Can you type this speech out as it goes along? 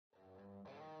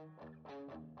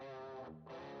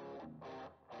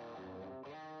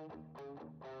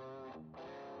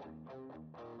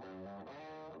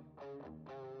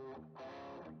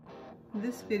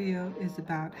This video is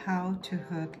about how to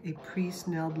hook a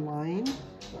pre-snelled line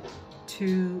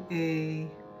to a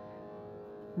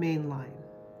main line.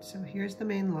 So here's the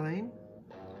main line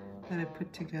that I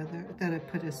put together, that I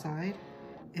put aside,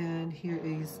 and here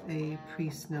is a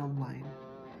pre-snelled line.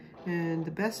 And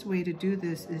the best way to do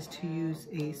this is to use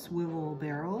a swivel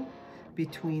barrel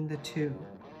between the two.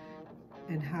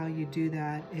 And how you do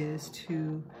that is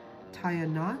to tie a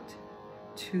knot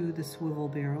to the swivel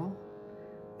barrel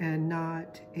and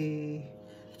not a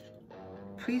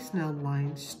pre-snelled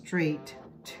line straight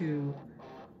to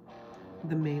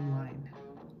the main line.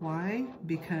 Why?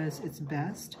 Because it's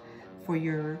best for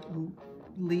your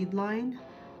lead line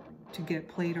to get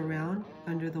played around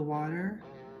under the water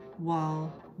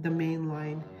while the main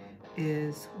line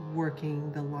is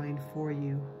working the line for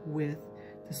you with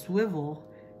the swivel,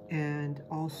 and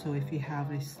also if you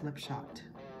have a slip shot.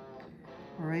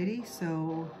 Alrighty,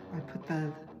 so I put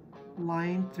the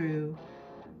line through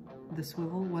the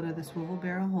swivel, one of the swivel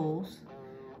barrel holes,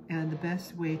 and the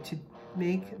best way to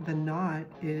make the knot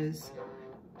is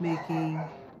making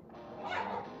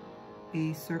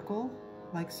a circle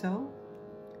like so.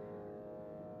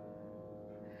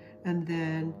 And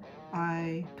then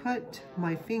I put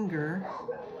my finger,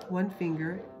 one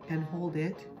finger, and hold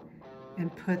it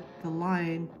and put the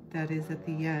line that is at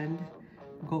the end,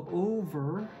 go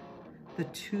over the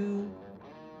two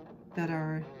that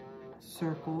are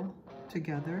circle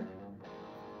together.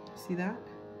 See that?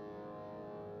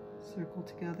 Circle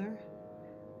together.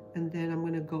 And then I'm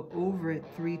going to go over it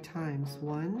 3 times.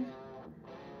 1,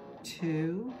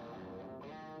 2,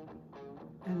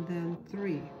 and then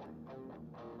 3.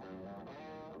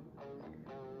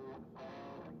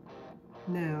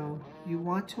 Now you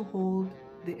want to hold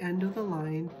the end of the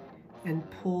line and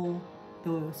pull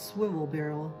the swivel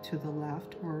barrel to the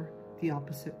left or the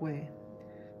opposite way.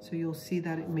 So you'll see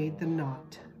that it made the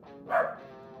knot.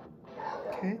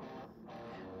 Okay.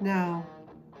 Now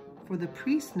for the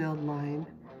pre-snelled line,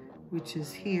 which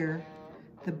is here,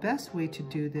 the best way to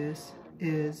do this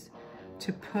is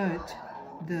to put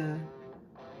the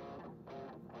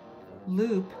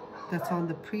loop that's on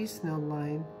the pre-snelled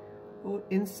line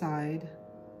inside,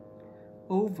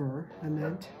 over,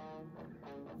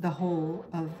 the hole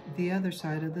of the other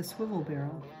side of the swivel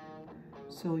barrel.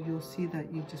 So you'll see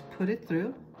that you just put it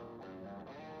through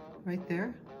right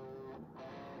there,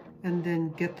 and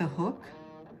then get the hook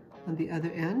on the other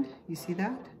end, you see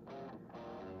that?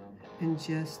 And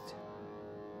just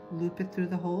loop it through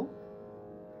the hole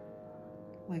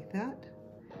like that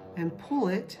and pull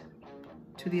it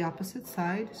to the opposite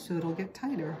side so it'll get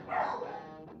tighter.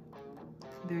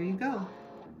 There you go.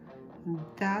 And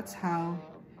that's how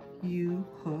you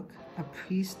hook a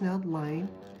pre-snelled line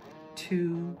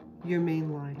to your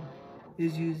main line,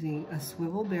 is using a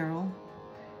swivel barrel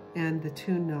and the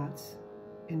 2 knots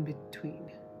in between.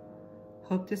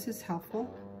 Hope this is helpful.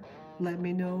 Let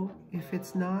me know if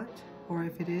it's not, or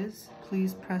if it is,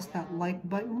 please press that like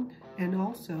button and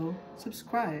also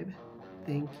subscribe.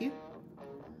 Thank you.